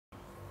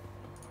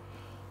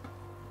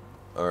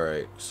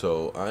Alright,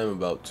 so I'm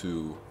about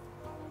to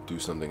do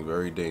something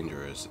very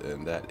dangerous,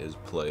 and that is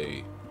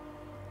play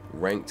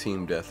ranked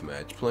team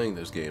deathmatch. Playing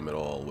this game at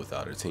all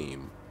without a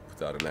team,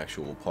 without an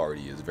actual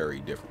party is very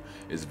different.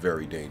 It's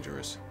very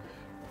dangerous.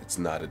 It's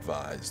not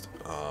advised,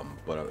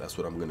 but that's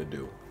what I'm gonna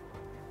do.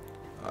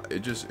 It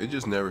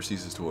just never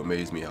ceases to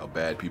amaze me how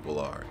bad people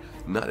are.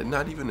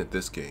 Not even at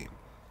this game,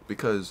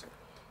 because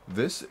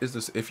this is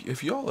this.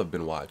 If y'all have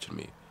been watching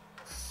me,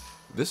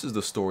 this is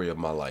the story of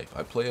my life.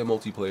 I play a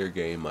multiplayer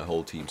game, my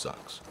whole team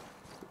sucks.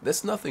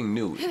 That's nothing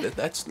new.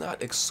 That's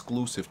not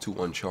exclusive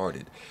to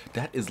Uncharted.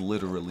 That is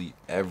literally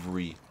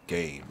every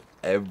game.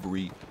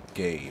 Every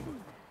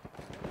game.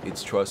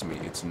 It's, trust me,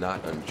 it's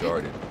not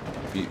Uncharted.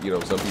 You know,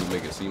 some people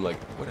make it seem like,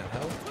 what the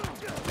hell?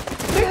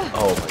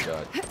 Oh my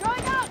god.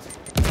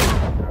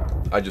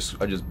 I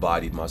just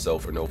bodied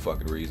myself for no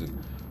fucking reason.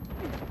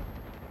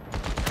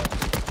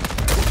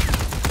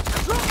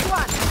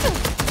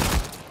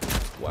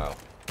 Wow.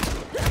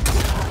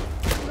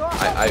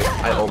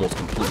 I almost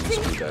completely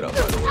screwed that up,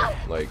 by the way.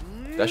 Like,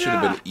 that should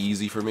have been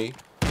easy for me.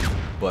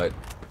 But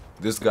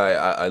this guy,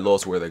 I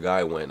lost where the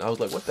guy went. I was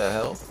like, what the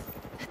hell?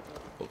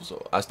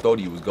 So I thought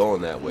he was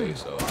going that way,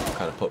 so I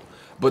kind of put.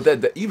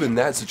 But even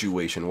that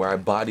situation where I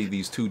bodied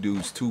these two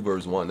dudes 2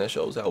 versus 1, that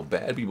shows how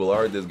bad people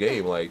are at this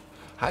game. Like,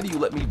 how do you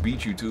let me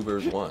beat you 2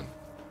 versus 1?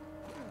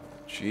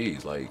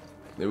 Jeez, like,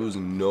 there was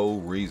no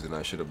reason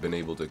I should have been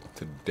able to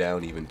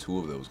down even 2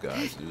 of those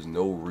guys. There's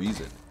no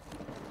reason.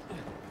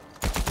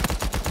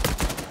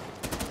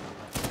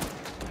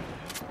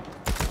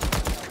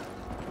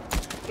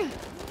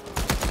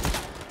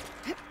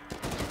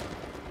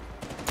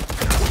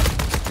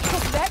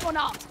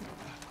 Up.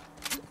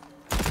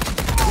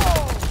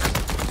 Oh,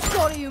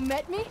 sorry you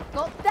met me.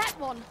 Got that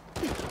one.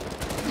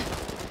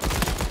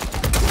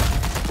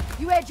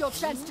 You had your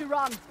chance to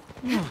run.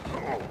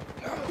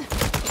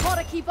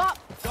 Gotta keep up.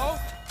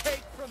 Don't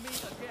take from me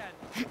again.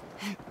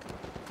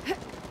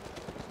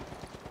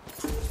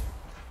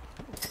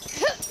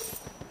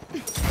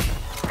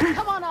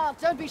 Come on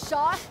up, don't be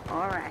shy.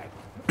 All right.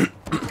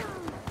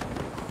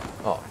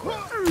 Oh,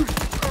 crap.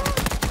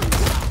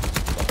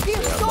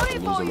 Feel sorry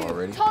for you.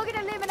 Already. Target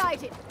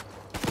eliminated.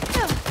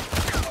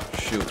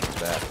 Shoot,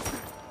 it's back.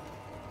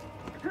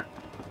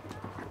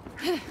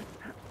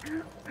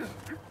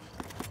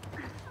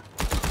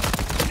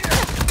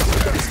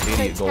 This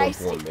idiot going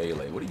for a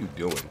melee. What are you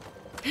doing?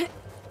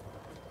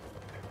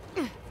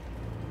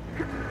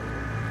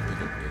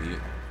 Freaking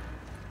idiot.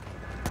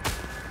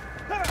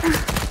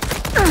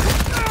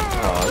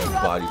 Oh, I just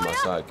bodied my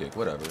sidekick.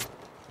 Whatever.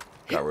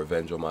 Got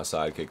revenge on my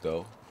sidekick,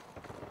 though.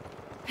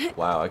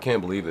 Wow, I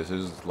can't believe this.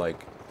 This is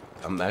like,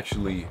 I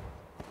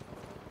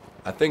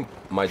think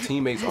my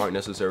teammates aren't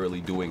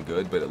necessarily doing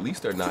good, but at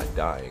least they're not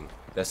dying.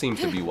 That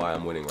seems to be why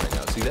I'm winning right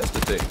now. See, that's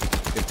the thing.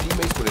 If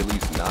teammates would at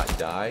least not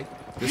die,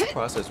 this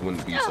process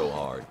wouldn't be so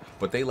hard.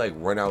 But they like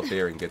run out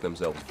there and get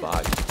themselves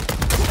bodied.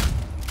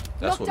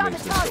 That's what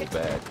makes this so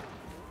bad.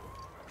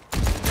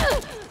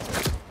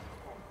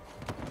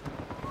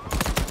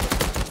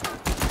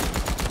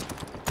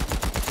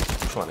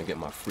 I'm trying to get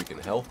my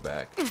freaking health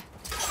back.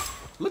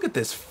 Look at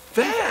this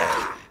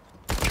fat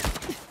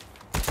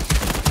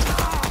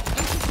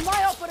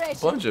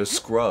bunch of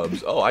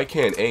scrubs. Oh, I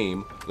can't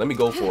aim. Let me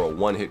go for a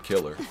one-hit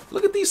killer.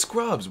 Look at these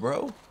scrubs,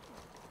 bro.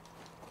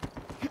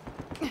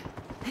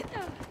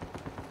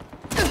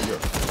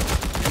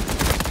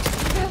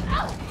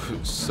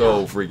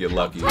 So freaking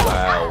lucky.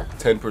 Wow.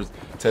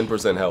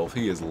 10% health.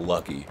 He is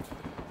lucky.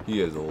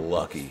 He is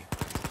lucky.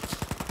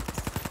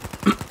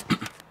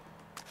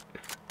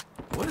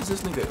 What is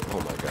this nigga?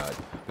 Oh my god.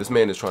 This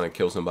man is trying to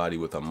kill somebody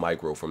with a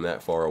micro from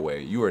that far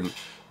away. You are,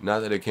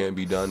 not that it can't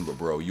be done, but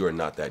bro, you are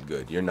not that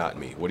good. You're not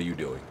me. What are you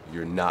doing?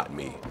 You're not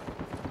me.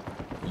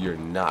 You're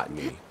not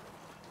me.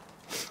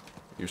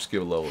 Your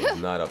skill level is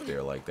not up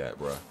there like that,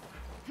 bro.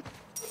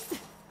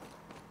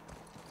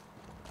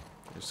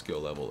 Your skill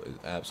level is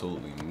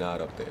absolutely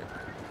not up there.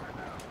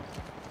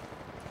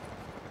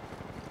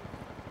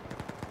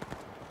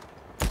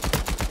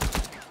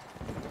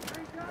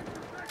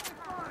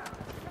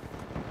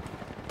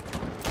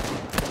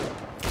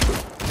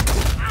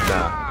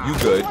 Nah, you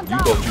good.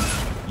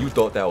 You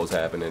thought that was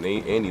happening,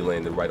 and he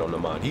landed right on the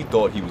mine. He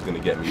thought he was gonna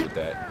get me with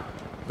that.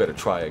 Better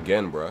try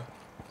again, bruh.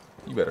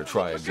 You better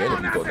try again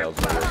if you thought that was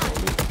gonna work on me.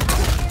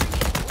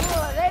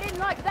 Oh, they didn't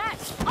like that.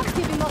 I'm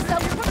giving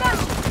myself a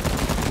promotion.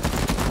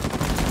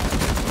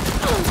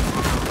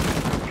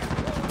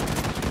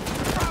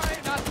 Sorry,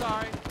 not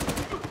sorry.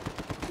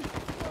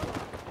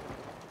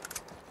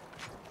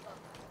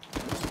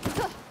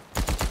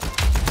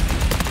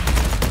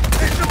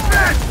 It's the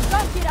best!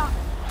 Don't get up.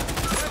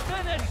 We're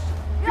finished.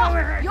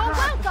 Yeah, you're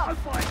welcome. I'll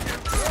find you.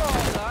 We're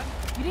all done.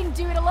 You didn't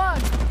do it alone.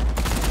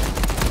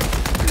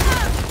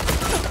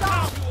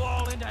 Knock you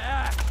all into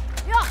act.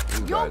 Yeah,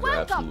 You you're guys are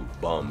welcome.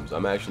 absolute bums.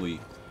 I'm actually,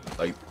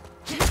 like,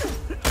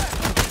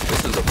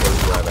 this is the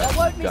first where I've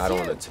actually got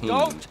on a team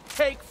Don't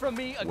take from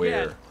me again.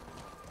 where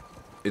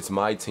it's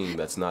my team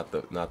that's not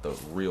the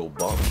real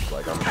bums.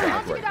 Like, I'm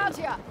shocked right now.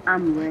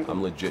 I'm ready.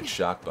 I'm legit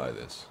shocked by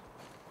this.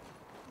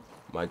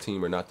 My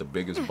team are not the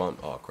biggest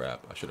bump. Oh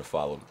crap! I should have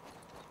followed.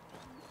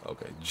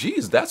 Okay,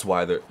 jeez, that's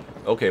why they're.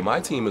 Okay, my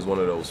team is one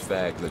of those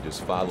fags that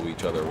just follow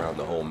each other around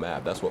the whole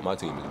map. That's what my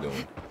team is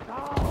doing.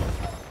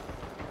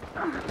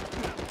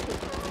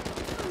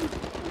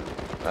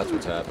 That's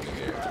what's happening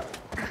here.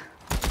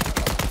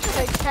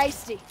 So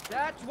tasty.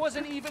 That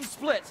wasn't even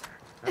split.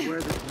 I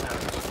wear this now.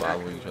 Just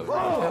following each other. What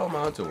the hell am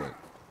I doing?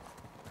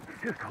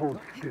 Just hold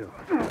still.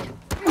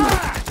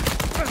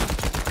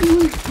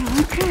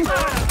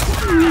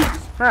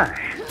 Hi.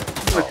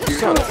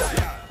 Son of a.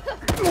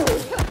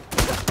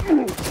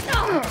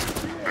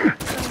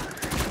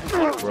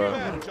 Bruh.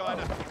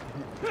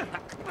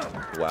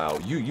 Wow,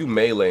 you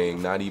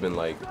meleeing, not even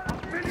like.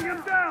 Pinning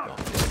him down. Oh,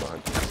 he's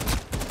behind you.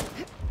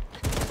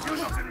 You're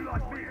not gonna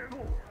like me at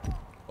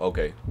all.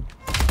 Okay.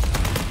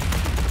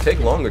 Take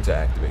longer to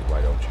activate,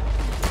 why don't you?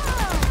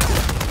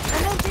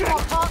 I want to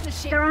our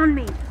partnership. They're on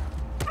me.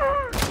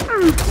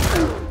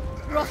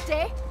 Roste. I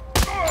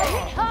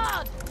hit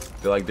hard.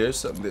 They're like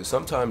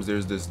sometimes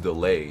there's this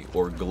delay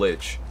or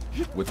glitch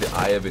with the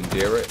Eye of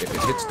Indira if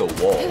it hits the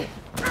wall.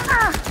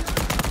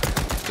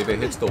 If it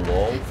hits the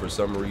wall, for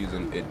some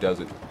reason it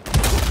doesn't.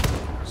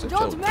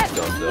 Don't mess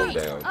with me.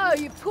 Down. Oh,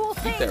 you poor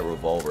Keep thing. that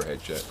revolver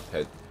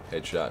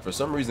headshot. For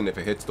some reason, if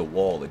it hits the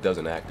wall, it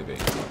doesn't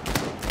activate.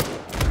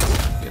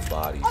 Get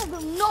bodied. I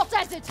will not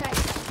hesitate.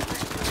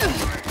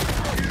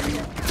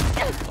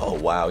 Oh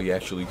wow, he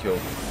actually killed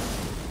me.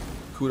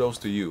 Kudos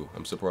to you.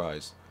 I'm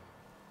surprised.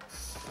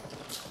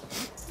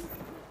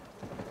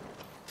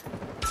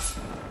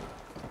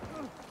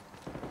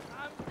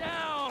 I'm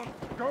down.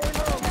 Going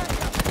home.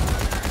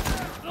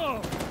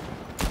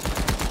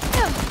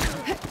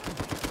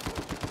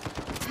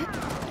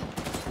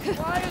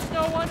 Why is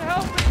no one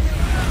helping me?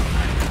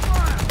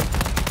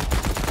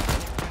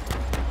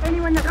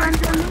 Anyone that runs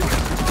from me,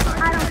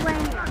 I don't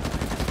blame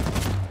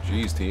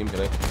you. Jeez, team,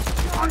 can I?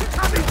 I'm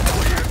coming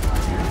for you.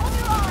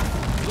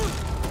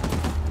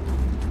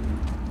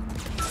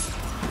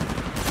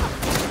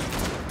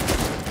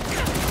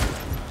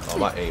 Oh,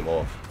 my aim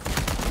off.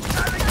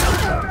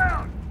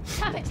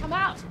 Damn it, I'm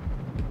out.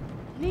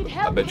 Need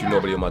help. I bet you here.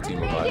 nobody on my team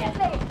will buy it.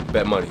 Immediately.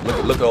 Bet money.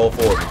 Look at all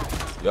four of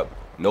them. Yep.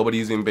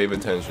 Nobody's even paying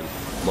attention.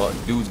 My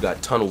dudes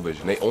got tunnel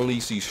vision. They only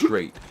see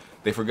straight.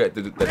 They forget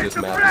that this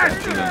map is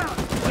actually,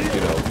 like,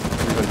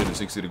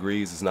 360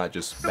 degrees. It's not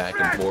just back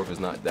and forth.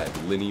 It's not that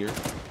linear.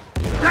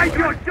 Take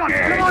your shot.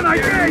 Come on, I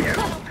dare you.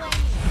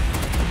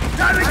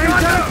 Standing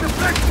under.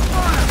 Deflect the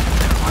fire.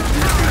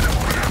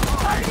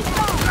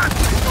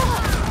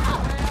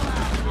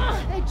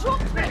 They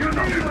dropped me. You're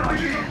not gonna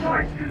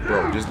like me.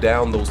 Bro, just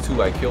down those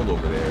two I killed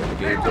over there, and the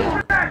game's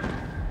over.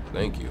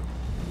 Thank you.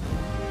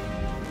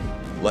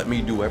 Let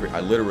me do I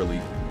literally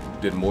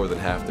did more than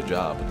half the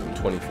job with them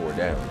 24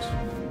 downs.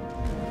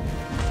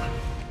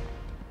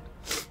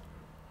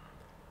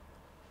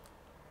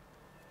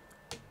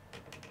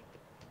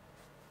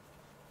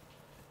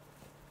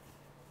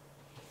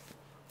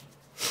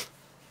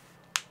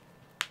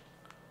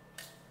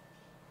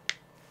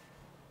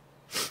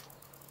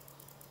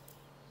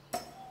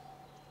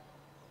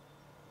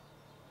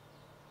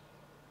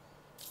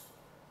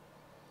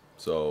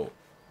 So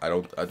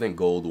I think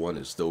gold 1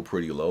 is still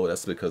pretty low.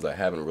 That's because I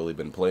haven't really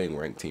been playing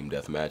ranked team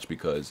deathmatch,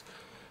 because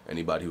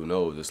anybody who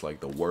knows, it's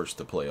like the worst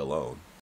to play alone.